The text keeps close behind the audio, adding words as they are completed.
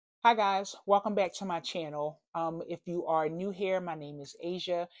Hi guys, welcome back to my channel. If you are new here, my name is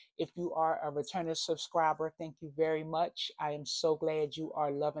Asia. If you are a returning subscriber, thank you very much. I am so glad you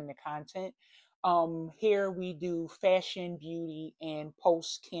are loving the content. Here we do fashion, beauty, and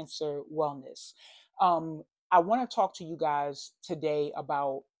post-cancer wellness. Um, I want to talk to you guys today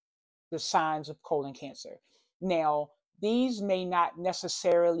about the signs of colon cancer. Now, these may not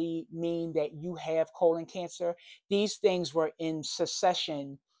necessarily mean that you have colon cancer. These things were in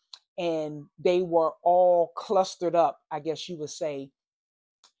succession and they were all clustered up, I guess you would say,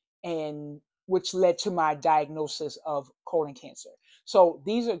 and which led to my diagnosis of colon cancer. So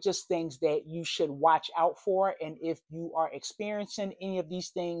these are just things that you should watch out for. And if you are experiencing any of these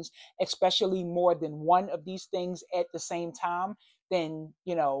things, especially more than one of these things at the same time, then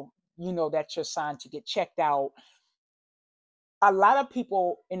you know that's your sign to get checked out. A lot of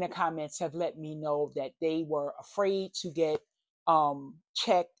people in the comments have let me know that they were afraid to get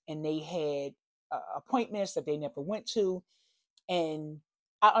checked and they had appointments that they never went to. And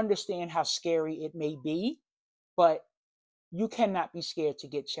I understand how scary it may be, but you cannot be scared to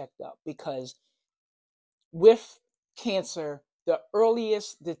get checked up because with cancer, the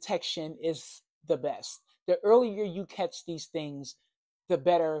earliest detection is the best. The earlier you catch these things, the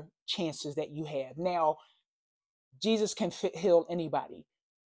better chances that you have. Now, Jesus can heal anybody.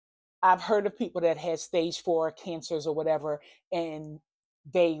 I've heard of people that had stage 4 cancers or whatever, and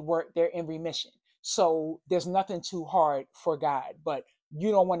they're in remission. So there's nothing too hard for God, but you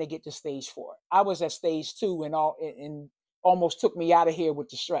don't want to get to stage 4. I was at stage 2 and almost took me out of here with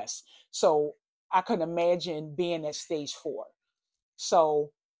the stress. So I could imagine being at stage 4. So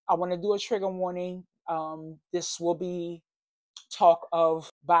I want to do a trigger warning. This will be talk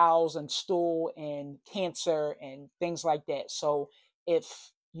of bowels and stool and cancer and things like that. So if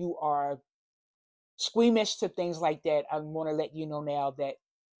you are squeamish to things like that, I want to let you know now that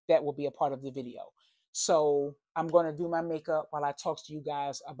that will be a part of the video. So I'm going to do my makeup while I talk to you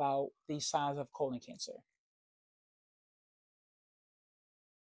guys about these signs of colon cancer.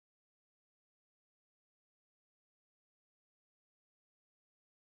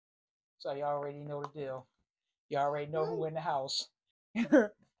 So you already know the deal. You already know who in the house.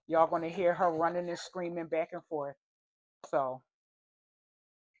 Y'all going to hear her running and screaming back and forth. So,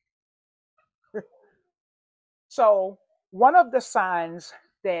 so one of the signs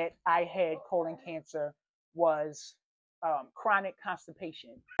that I had colon cancer was chronic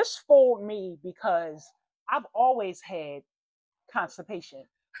constipation. This fooled me because I've always had constipation.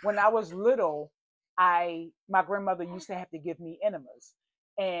 When I was little, I my grandmother used to have to give me enemas,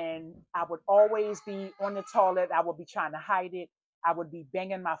 and I would always be on the toilet. I would be trying to hide it. I would be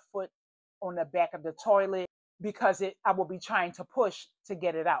banging my foot on the back of the toilet because it I would be trying to push to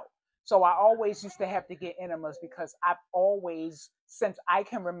get it out. So I always used to have to get enemas because I've always, since I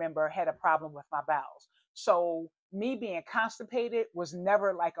can remember, had a problem with my bowels. So me being constipated was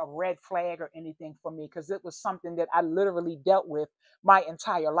never like a red flag or anything for me because it was something that I literally dealt with my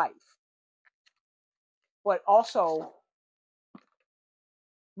entire life. But also,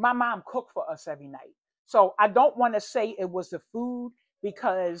 my mom cooked for us every night. So I don't want to say it was the food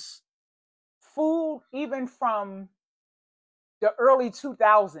because food, even from the early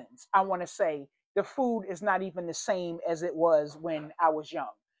 2000s, I want to say the food is not even the same as it was when I was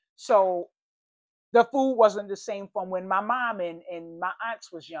young. So the food wasn't the same from when my mom and my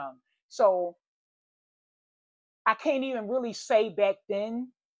aunts was young. So I can't even really say back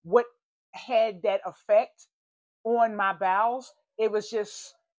then what had that effect on my bowels. It was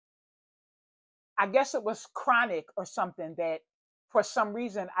just, I guess it was chronic or something that for some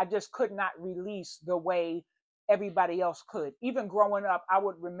reason I just could not release the way everybody else could. Even growing up, I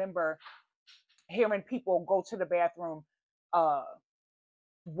would remember hearing people go to the bathroom uh,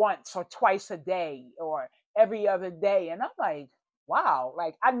 once or twice a day or every other day. And I'm like, wow,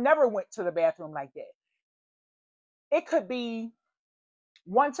 like I never went to the bathroom like that. It could be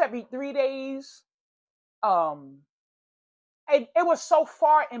once every 3 days. Um, it was so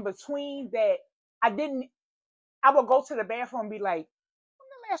far in between that I didn't, I would go to the bathroom and be like, when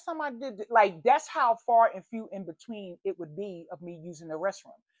the last time I did this? Like, that's how far and few in between it would be of me using the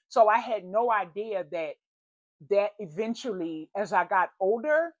restroom. So I had no idea that eventually, as I got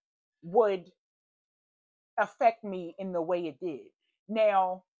older, would affect me in the way it did.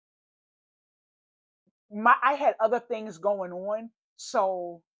 Now, I had other things going on,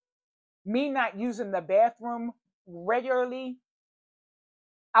 so me not using the bathroom regularly,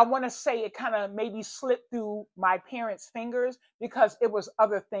 I want to say it kind of maybe slipped through my parents' fingers because it was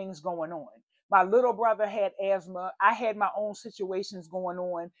other things going on. My little brother had asthma. I had my own situations going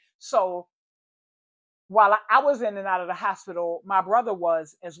on. So while I was in and out of the hospital, my brother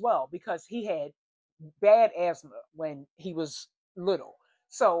was as well because he had bad asthma when he was little.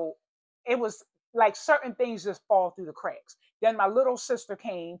 So it was like certain things just fall through the cracks. Then my little sister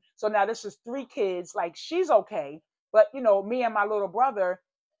came. So now this is three kids. Like she's okay. But me and my little brother,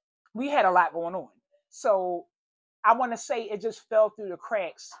 we had a lot going on. So I want to say it just fell through the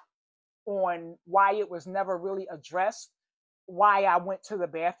cracks on why it was never really addressed, why I went to the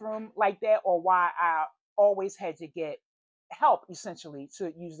bathroom like that, or why I always had to get help essentially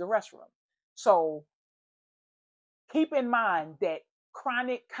to use the restroom. So keep in mind that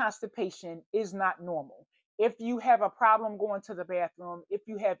chronic constipation is not normal. If you have a problem going to the bathroom, if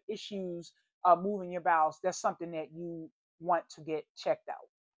you have issues moving your bowels, that's something that you want to get checked out.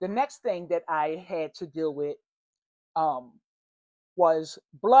 The next thing that I had to deal with um, was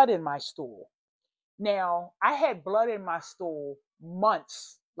blood in my stool. Now, I had blood in my stool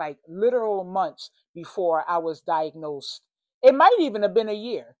months, like literal months before I was diagnosed. It might even have been a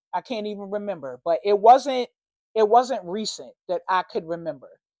year. I can't even remember, but it wasn't recent that I could remember.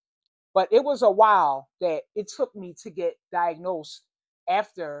 But it was a while that it took me to get diagnosed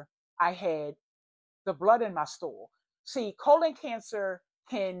after I had the blood in my stool. See, colon cancer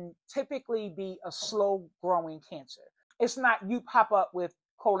can typically be a slow growing cancer. It's not you pop up with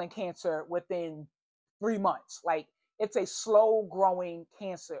colon cancer within 3 months. Like it's a slow growing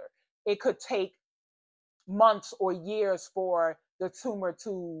cancer. It could take months or years for the tumor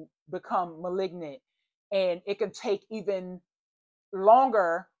to become malignant. And it can take even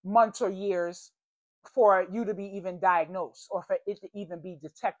longer months or years for you to be even diagnosed or for it to even be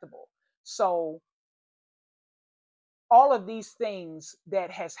detectable. So all of these things that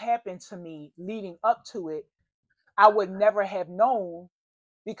has happened to me leading up to it, I would never have known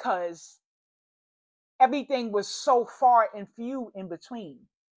because everything was so far and few in between.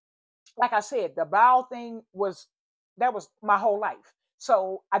 Like I said, the bowel thing was that was my whole life.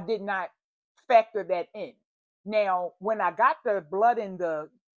 So I did not factor that in. Now, when I got the blood in the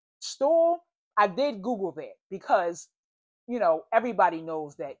stool, I did Google that because, everybody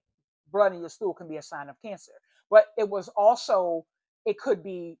knows that blood in your stool can be a sign of cancer. But it was also, it could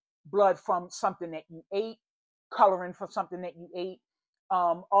be blood from something that you ate, coloring from something that you ate.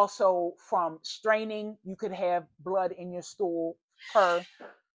 Also, from straining, you could have blood in your stool per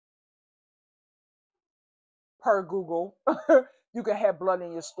Google. You can have blood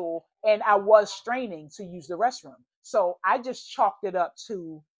in your stool. And I was straining to use the restroom. So I just chalked it up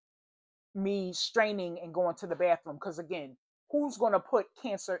to me straining and going to the bathroom. Because again, who's going to put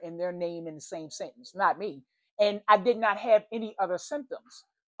cancer in their name in the same sentence? Not me. And I did not have any other symptoms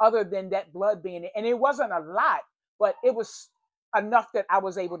other than that blood being it. And it wasn't a lot, but it was enough that I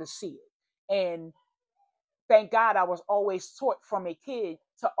was able to see it. And thank God I was always taught from a kid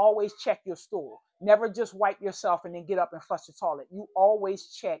to always check your stool. Never just wipe yourself and then get up and flush the toilet. You always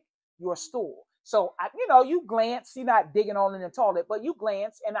check your stool. So, you glance, you're not digging all in the toilet, but you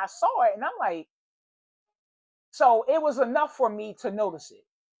glance and I saw it and I'm like, so it was enough for me to notice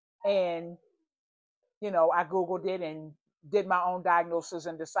it. And, I Googled it and did my own diagnosis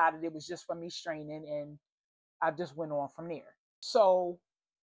and decided it was just for me straining and I just went on from there. So,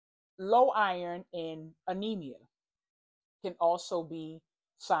 low iron and anemia can also be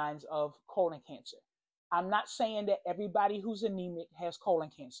signs of colon cancer. I'm not saying that everybody who's anemic has colon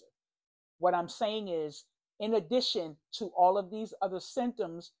cancer. What I'm saying is, in addition to all of these other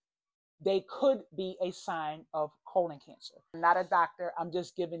symptoms, they could be a sign of colon cancer. I'm not a doctor. I'm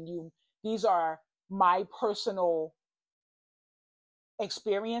just giving you, these are my personal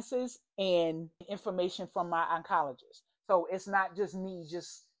experiences and information from my oncologist. So it's not just me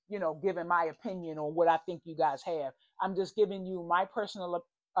just, giving my opinion on what I think you guys have. I'm just giving you my personal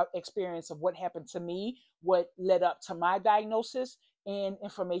experience of what happened to me, what led up to my diagnosis, and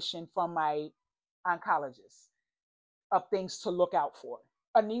information from my oncologist of things to look out for.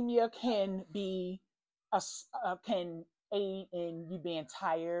 Anemia can be can aid in you being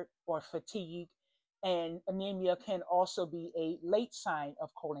tired or fatigued, and anemia can also be a late sign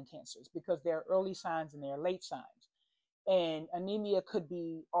of colon cancers because there are early signs and there are late signs. And anemia could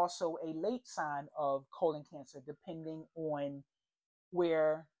be also a late sign of colon cancer depending on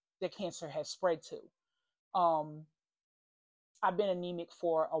where the cancer has spread to. Um, I've been anemic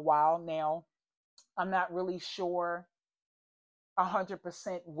for a while now. I'm not really sure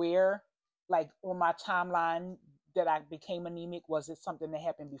 100% where, like on my timeline, that I became anemic. Was it something that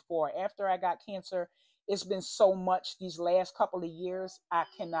happened before or after I got cancer? It's been so much these last couple of years, I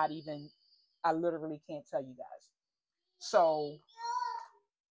literally can't tell you guys. So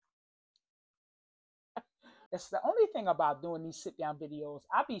It's the only thing about doing these sit down videos.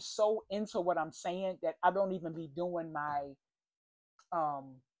 I be so into what I'm saying that I don't even be doing my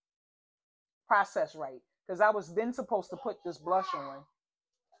um process right. Because I was then supposed to put this blush on.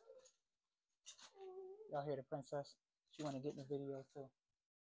 Y'all hear the princess? She want to get in the video too.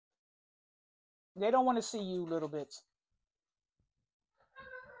 They don't want to see you little bits.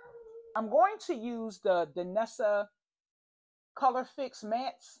 I'm going to use the Danessa Color Fix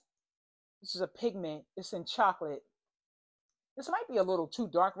Mattes. This is a pigment. It's in chocolate. This might be a little too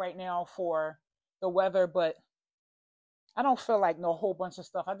dark right now for the weather, but I don't feel like no whole bunch of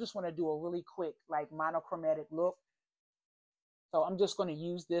stuff. I just want to do a really quick, like, monochromatic look. So I'm just going to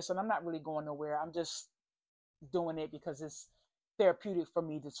use this, and I'm not really going nowhere. I'm just doing it because it's therapeutic for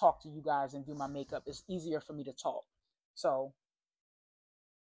me to talk to you guys and do my makeup. It's easier for me to talk. So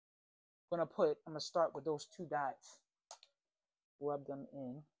I'm going to start with those 2 dots. Rub them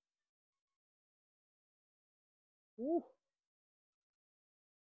in. Ooh.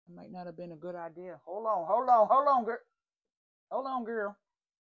 That might not have been a good idea. Hold on, girl. Hold on, girl.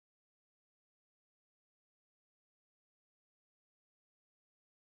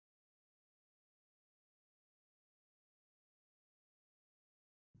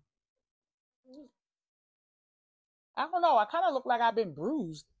 I don't know. I kind of look like I've been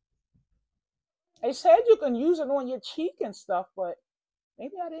bruised. They said you can use it on your cheek and stuff, but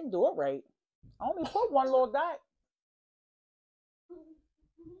maybe I didn't do it right. I only put 1 little dot.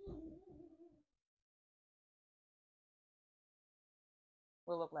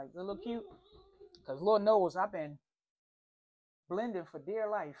 Will look like? Does it look cute? Because Lord knows I've been blending for dear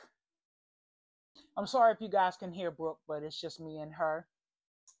life. I'm sorry if you guys can hear Brooke, but it's just me and her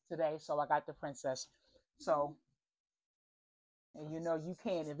today. So I got the princess. So, and you know, you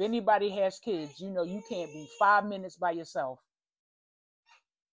can't, if anybody has kids, you know, you can't be 5 minutes by yourself.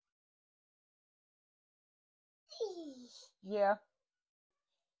 Yeah.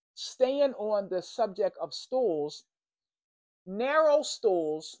 Staying on the subject of stools, narrow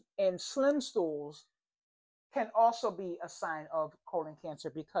stools and slim stools can also be a sign of colon cancer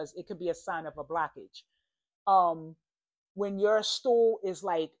because it could be a sign of a blockage. When your stool is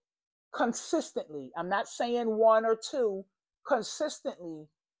like consistently, I'm not saying 1 or 2, consistently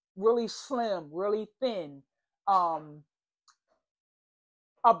really slim, really thin,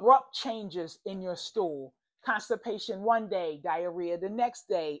 abrupt changes in your stool, constipation one day, diarrhea the next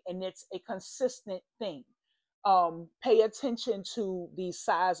day, and it's a consistent thing. Pay attention to the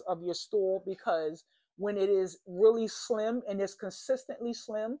size of your stool because when it is really slim and it's consistently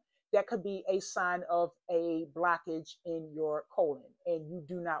slim, that could be a sign of a blockage in your colon, and you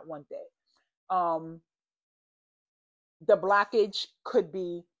do not want that. The blockage could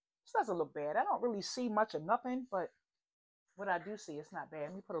be, this doesn't look bad. I don't really see much of nothing, but what I do see, it's not bad.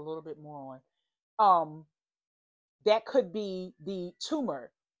 Let me put a little bit more on. That could be the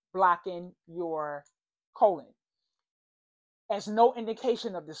tumor blocking your colon. As no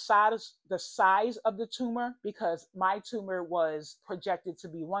indication of the size of the tumor, because my tumor was projected to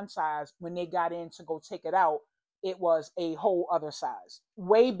be one size. When they got in to go take it out, it was a whole other size,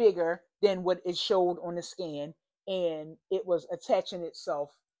 way bigger than what it showed on the scan, and it was attaching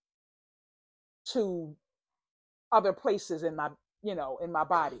itself to other places in my, in my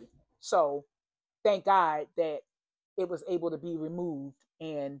body. So thank God that it was able to be removed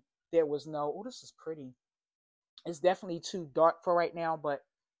and there was no, oh, this is pretty. It's definitely too dark for right now, but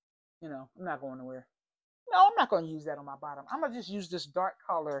I'm not going nowhere. No, I'm not going to use that on my bottom. I'm going to just use this dark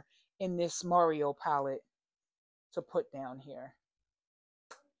color in this Mario palette to put down here.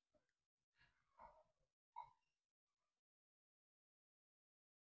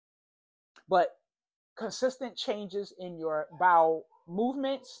 But consistent changes in your bowel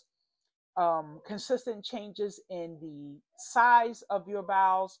movements, consistent changes in the size of your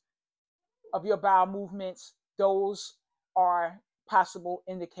bowels, of your bowel movements, those are possible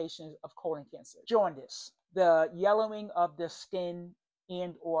indications of colon cancer. Jaundice, the yellowing of the skin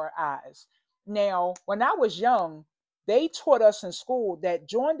and or eyes. Now, when I was young, they taught us in school that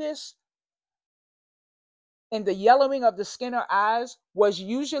jaundice and the yellowing of the skin or eyes was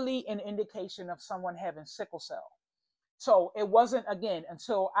usually an indication of someone having sickle cell. So it wasn't, again,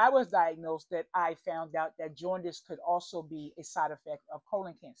 until I was diagnosed that I found out that jaundice could also be a side effect of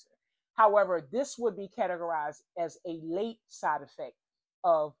colon cancer. However, this would be categorized as a late side effect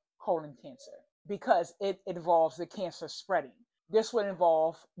of colon cancer because it involves the cancer spreading. This would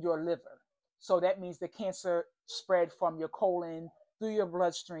involve your liver. So that means the cancer spread from your colon through your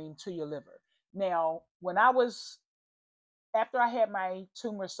bloodstream to your liver. Now, after I had my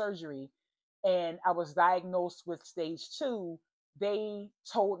tumor surgery and I was diagnosed with stage 2, they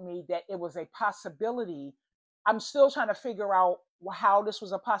told me that it was a possibility I'm still trying to figure out how this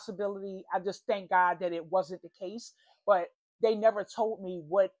was a possibility. I just thank God that it wasn't the case, but they never told me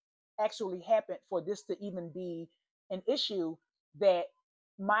what actually happened for this to even be an issue, that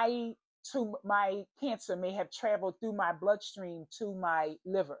my my cancer may have traveled through my bloodstream to my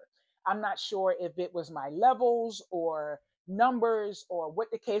liver. I'm not sure if it was my levels or numbers or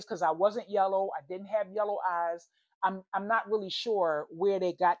what the case, because I wasn't yellow, I didn't have yellow eyes. I'm not really sure where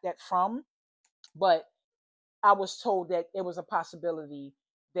they got that from, but I was told that it was a possibility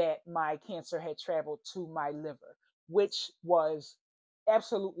that my cancer had traveled to my liver, which was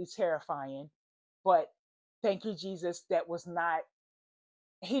absolutely terrifying. But thank you, Jesus, that was not,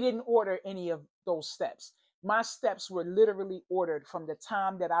 he didn't order any of those steps. My steps were literally ordered from the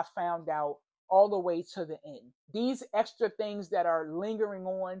time that I found out all the way to the end. These extra things that are lingering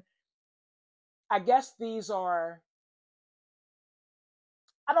on, I guess these are,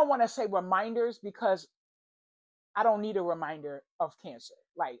 I don't want to say reminders, because I don't need a reminder of cancer.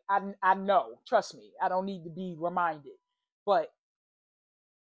 Like I know, trust me, I don't need to be reminded. But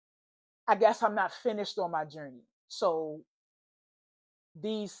I guess I'm not finished on my journey. So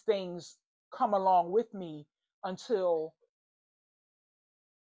these things come along with me until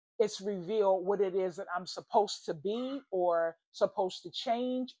it's revealed what it is that I'm supposed to be or supposed to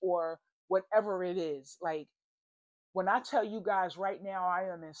change or whatever it is. Like when I tell you guys right now, I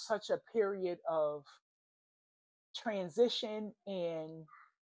am in such a period of transition, and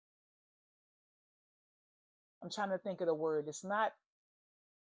I'm trying to think of the word. It's not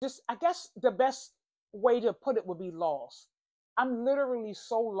just, I guess the best way to put it would be lost. I'm literally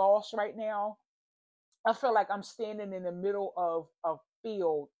so lost right now. I feel like I'm standing in the middle of a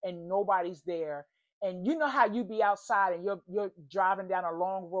field and nobody's there. And you know how you be outside and you're driving down a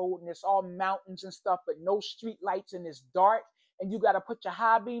long road and it's all mountains and stuff, but no street lights and it's dark and you got to put your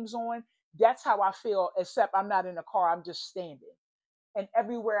high beams on. That's how I feel, except I'm not in a car. I'm just standing. And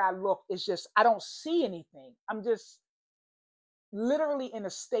everywhere I look, it's just, I don't see anything. I'm just literally in a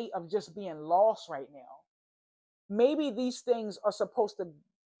state of just being lost right now. Maybe these things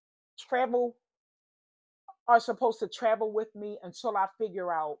travel are supposed to travel with me until I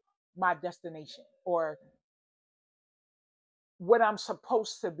figure out my destination or what I'm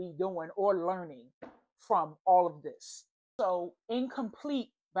supposed to be doing or learning from all of this. So,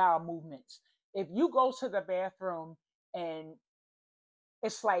 incomplete bowel movements. If you go to the bathroom and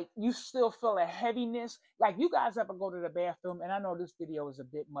it's like you still feel a heaviness, like you guys ever go to the bathroom, and I know this video is a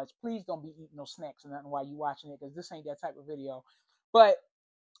bit much. Please don't be eating no snacks or nothing while you're watching it, because this ain't that type of video. But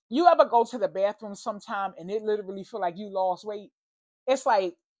you ever go to the bathroom sometime and it literally feel like you lost weight? It's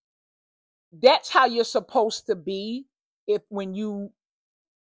like that's how you're supposed to be if when you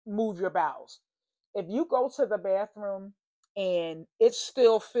move your bowels. If you go to the bathroom and it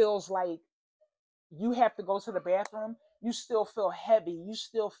still feels like you have to go to the bathroom, you still feel heavy, you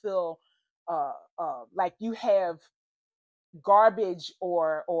still feel like you have garbage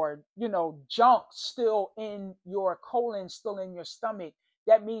or junk still in your colon, still in your stomach,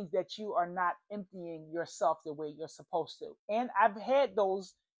 that means that you are not emptying yourself the way you're supposed to. And I've had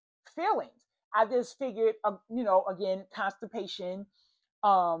those feelings. I just figured, again, constipation,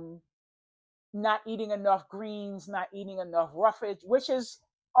 um not eating enough greens, not eating enough roughage, which is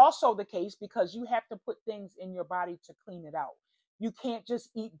also the case because you have to put things in your body to clean it out. You can't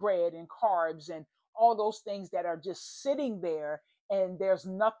just eat bread and carbs and all those things that are just sitting there and there's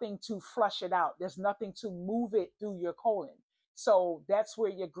nothing to flush it out. There's nothing to move it through your colon. So that's where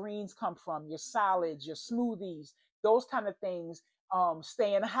your greens come from, your salads, your smoothies, those kind of things,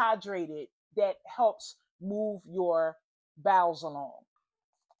 staying hydrated, that helps move your bowels along.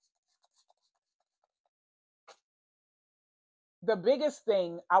 The biggest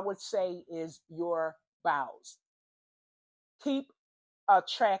thing I would say is your bowels. Keep a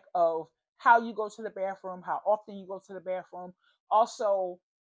track of how you go to the bathroom, how often you go to the bathroom. Also,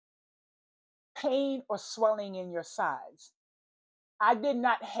 pain or swelling in your sides. I did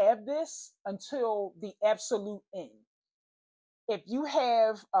not have this until the absolute end. If you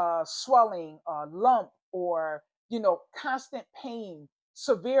have swelling, lump, or constant pain,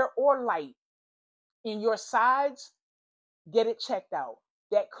 severe or light, in your sides, get it checked out.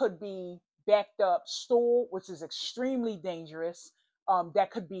 That could be backed up stool, which is extremely dangerous.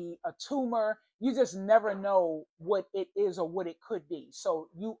 That could be a tumor. You just never know what it is or what it could be. So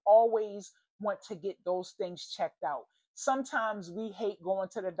you always want to get those things checked out. Sometimes we hate going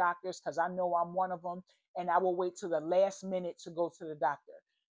to the doctors, because I know I'm one of them, and I will wait till the last minute to go to the doctor.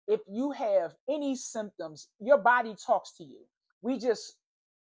 If you have any symptoms, your body talks to you. We just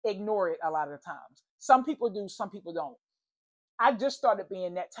ignore it a lot of the times. Some people do, some people don't. I just started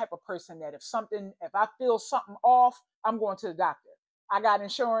being that type of person that if I feel something off, I'm going to the doctor. I got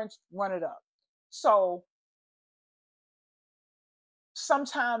insurance, run it up. So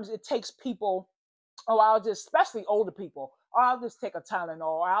sometimes it takes people, oh, I'll just, especially older people, oh, I'll just take a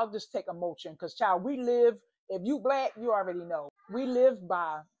Tylenol, or I'll just take a Motrin. Because, child, we live, if you black, you already know. We live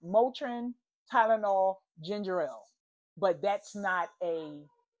by Motrin, Tylenol, ginger ale. But that's not a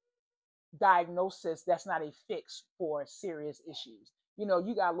diagnosis, that's not a fix for serious issues. You know,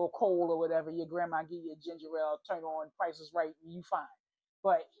 you got a little cold or whatever, your grandma give you a ginger ale, turn on Price is Right, and you fine.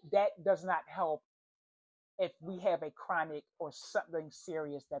 But that does not help if we have a chronic or something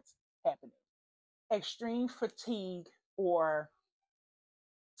serious that's happening. Extreme fatigue or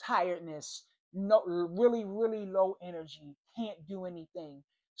tiredness, no, really, really low energy, can't do anything.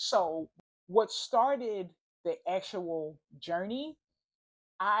 So, what started the actual journey,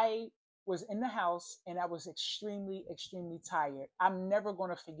 I was in the house and I was extremely, extremely tired. I'm never going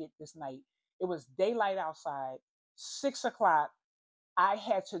to forget this night. It was daylight outside, 6 o'clock. I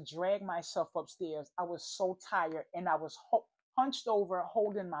had to drag myself upstairs. I was so tired and I was hunched over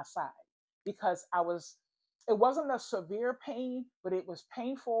holding my side because it wasn't a severe pain, but it was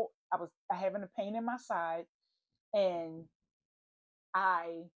painful. I was having a pain in my side, and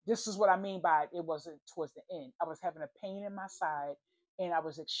this is what I mean by it wasn't towards the end. I was having a pain in my side and I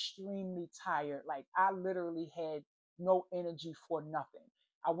was extremely tired. Like I literally had no energy for nothing.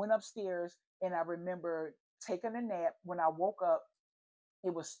 I went upstairs and I remember taking a nap. When I woke up,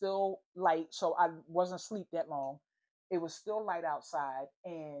 it was still light, so I wasn't asleep that long. It was still light outside,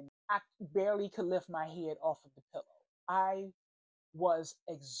 and I barely could lift my head off of the pillow. I was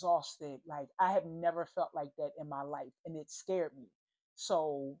exhausted. Like I have never felt like that in my life, and it scared me.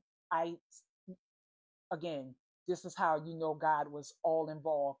 So I, again, this is how you know God was all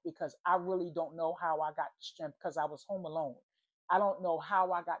involved, because I really don't know how I got the strength because I was home alone. I don't know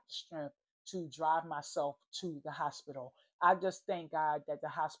how I got the strength to drive myself to the hospital. I just thank God that the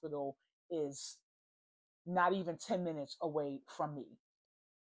hospital is not even 10 minutes away from me.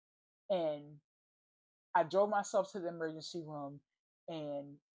 And I drove myself to the emergency room,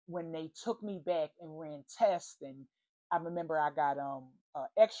 and when they took me back and ran tests, and I remember I got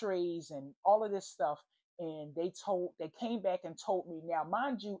X-rays and all of this stuff, and they came back and told me. Now,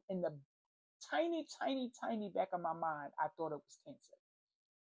 mind you, in the tiny, tiny, tiny back of my mind, I thought it was cancer.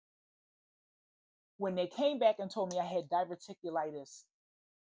 When they came back and told me I had diverticulitis,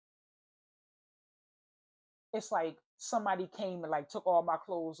 it's like somebody came and like took all my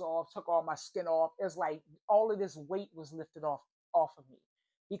clothes off, took all my skin off. It's like all of this weight was lifted off of me,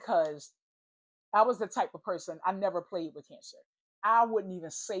 because I was the type of person, I never played with cancer. I wouldn't even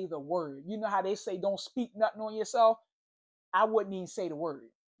say the word. You know how they say don't speak nothing on yourself? I wouldn't even say the word.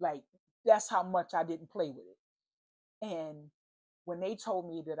 Like that's how much I didn't play with it. And when they told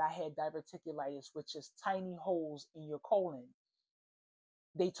me that I had diverticulitis, which is tiny holes in your colon,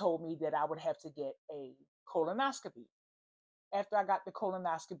 they told me that I would have to get a colonoscopy. After I got the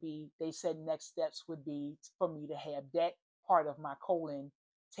colonoscopy, they said next steps would be for me to have that part of my colon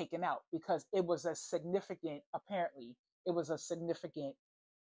taken out, because apparently, it was a significant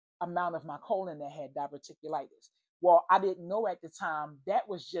amount of my colon that had diverticulitis. Well, I didn't know at the time that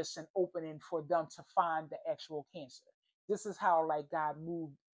was just an opening for them to find the actual cancer. This is how like God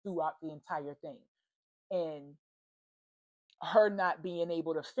moved throughout the entire thing. And her not being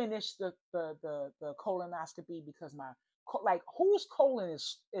able to finish the colonoscopy because my like whose colon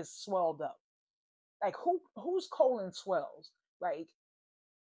is swelled up, like whose colon swells, like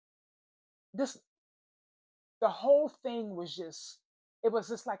this, the whole thing was just, it was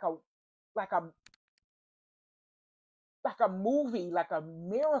just like a like a movie, like a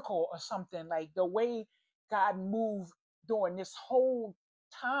miracle or something, like the way God moved during this whole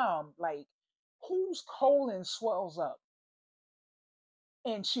time, like whose colon swells up.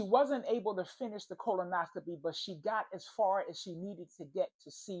 And she wasn't able to finish the colonoscopy, but she got as far as she needed to get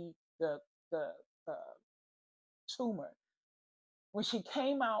to see the, the tumor. When she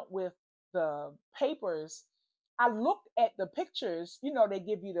came out with the papers, I looked at the pictures. You know, they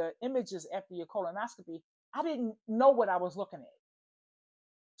give you the images after your colonoscopy. I didn't know what I was looking at.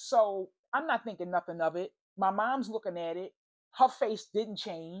 So I'm not thinking nothing of it. My mom's looking at it. Her face didn't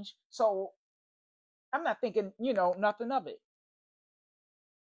change. So I'm not thinking, nothing of it.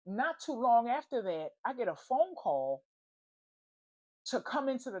 Not too long after that, I get a phone call to come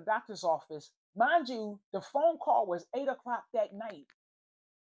into the doctor's office. Mind you, the phone call was 8 o'clock that night.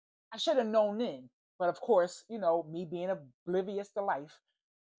 I should have known then. But of course, me being oblivious to life,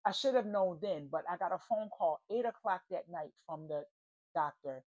 I should have known then. But I got a phone call 8 o'clock that night from the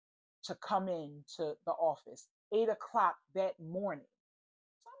doctor to come in to the office. 8 o'clock that morning.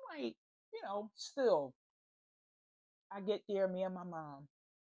 So I'm like, still, I get there, me and my mom.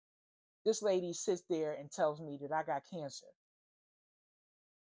 This lady sits there and tells me that I got cancer.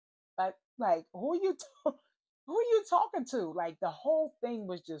 Like who are you talking to? Like the whole thing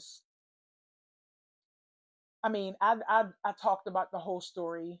was just. I mean, I talked about the whole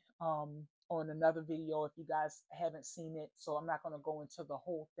story on another video if you guys haven't seen it, so I'm not going to go into the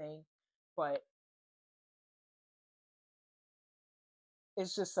whole thing, but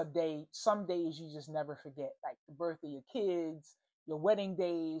it's just a day. Some days you just never forget, like the birth of your kids, your wedding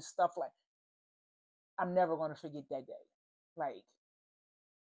days, stuff like. I'm never going to forget that day. Like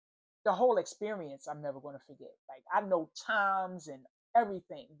the whole experience, I'm never going to forget. Like I know times and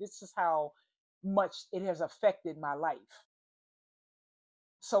everything. This is how much it has affected my life.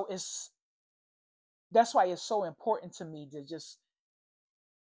 So that's why it's so important to me to just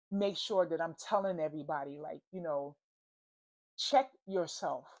make sure that I'm telling everybody, like, check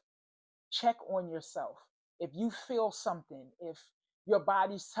yourself, check on yourself. If you feel something, if your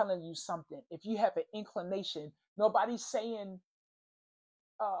body's telling you something, if you have an inclination, nobody's saying,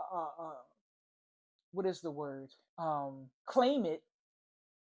 uh, uh, uh, what is the word? Claim it.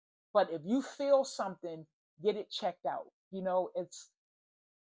 But if you feel something, get it checked out. It's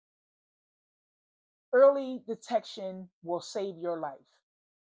early detection will save your life.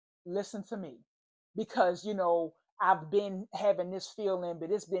 Listen to me, because I've been having this feeling,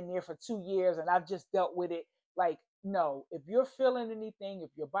 but it's been there for 2 years and I've just dealt with it. Like, no, if you're feeling anything, if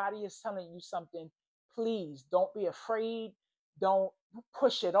your body is telling you something, please don't be afraid. Don't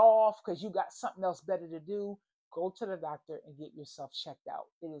push it off because you got something else better to do. Go to the doctor and get yourself checked out.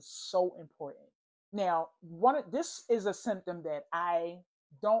 It is so important. Now, this is a symptom that I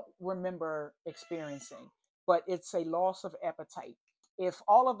don't remember experiencing, but it's a loss of appetite. If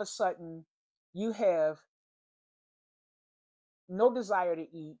all of a sudden you have no desire to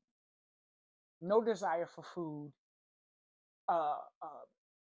eat, no desire for food, uh,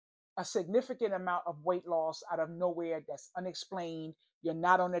 uh, a significant amount of weight loss out of nowhere that's unexplained, you're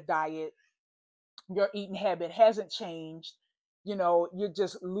not on a diet, your eating habit hasn't changed, you're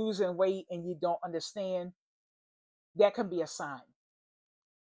just losing weight and you don't understand, that can be a sign.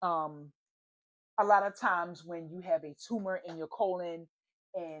 Um, a lot of times when you have a tumor in your colon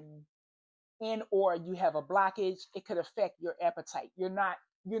and or you have a blockage, it could affect your appetite. You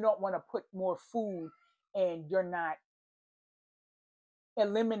don't want to put more food and you're not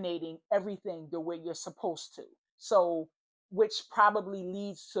eliminating everything the way you're supposed to. So, which probably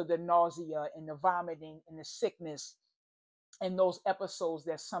leads to the nausea and the vomiting and the sickness and those episodes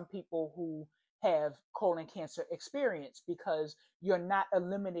that some people who have colon cancer experience, because you're not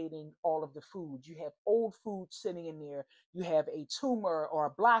eliminating all of the food. You have old food sitting in there. You have a tumor or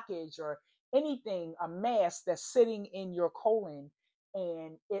a blockage or anything, a mass that's sitting in your colon,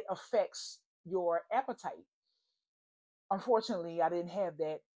 and it affects your appetite. Unfortunately, I didn't have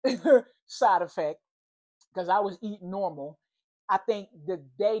that side effect because I was eating normal. I think the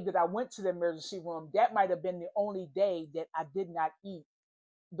day that I went to the emergency room, that might have been the only day that I did not eat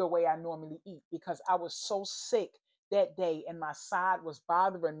the way I normally eat, because I was so sick that day and my side was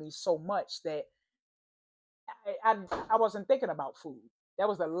bothering me so much that I wasn't thinking about food. That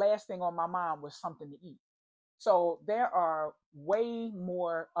was the last thing on my mind, was something to eat. So there are way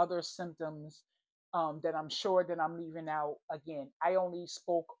more other symptoms that I'm sure that I'm leaving out. Again, I only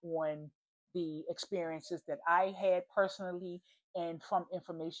spoke on the experiences that I had personally and from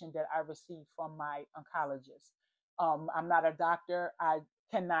information that I received from my oncologist. I'm not a doctor. I'm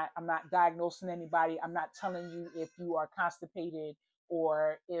not diagnosing anybody. I'm not telling you if you are constipated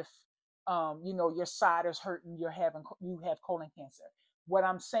or if, your side is hurting, you have colon cancer. What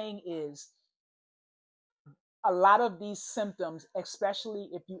I'm saying is, a lot of these symptoms, especially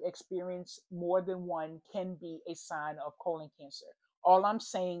if you experience more than one, can be a sign of colon cancer. All I'm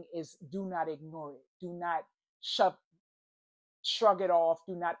saying is, do not ignore it. Do not shove, shrug it off.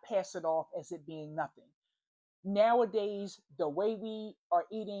 Do not pass it off as it being nothing. Nowadays, the way we are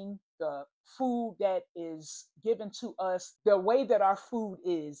eating, the food that is given to us, the way that our food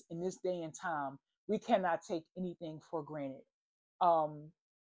is in this day and time, we cannot take anything for granted. Um,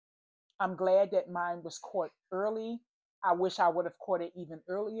 I'm glad that mine was caught early. I wish I would have caught it even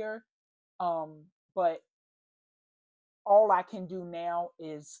earlier. But all I can do now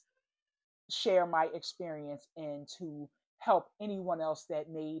is share my experience and to help anyone else that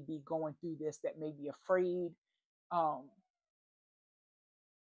may be going through this, that may be afraid. Um,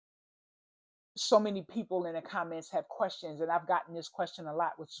 so many people in the comments have questions, and I've gotten this question a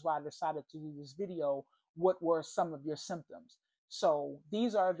lot, which is why I decided to do this video. What were some of your symptoms? So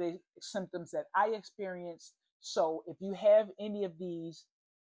these are the symptoms that I experienced. So if you have any of these,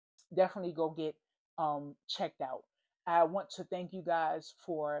 definitely go get checked out. I want to thank you guys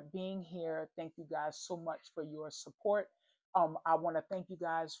for being here. Thank you guys so much for your support. I want to thank you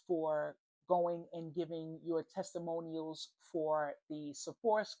guys for going and giving your testimonials for the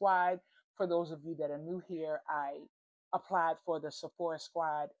Sephora Squad. For those of you that are new here, I applied for the Sephora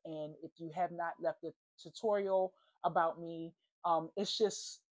Squad, and if you have not left a tutorial about me, it's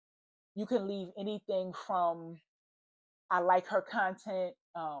just, you can leave anything from I like her content.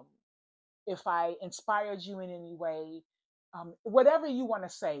 If I inspired you in any way, whatever you want to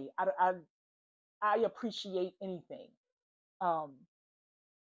say, I appreciate anything. Um,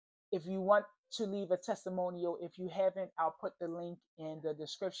 if you want to leave a testimonial, if you haven't, I'll put the link in the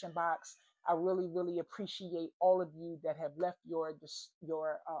description box. I really, really appreciate all of you that have left your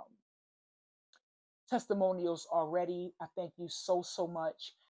testimonials already. I thank you so, so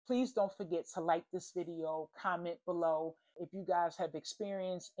much. Please don't forget to like this video, comment below if you guys have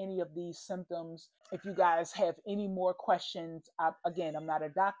experienced any of these symptoms. If you guys have any more questions, again, I'm not a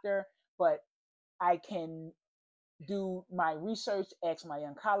doctor, but I can do my research, ask my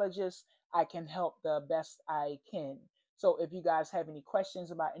oncologist. I can help the best I can. So if you guys have any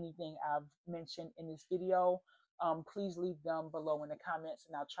questions about anything I've mentioned in this video, please leave them below in the comments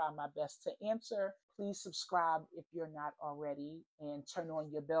and I'll try my best to answer. Please subscribe if you're not already and turn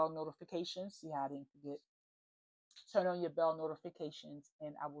on your bell notifications. See how I didn't forget. Turn on your bell notifications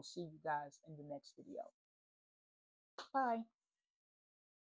and I will see you guys in the next video. Bye.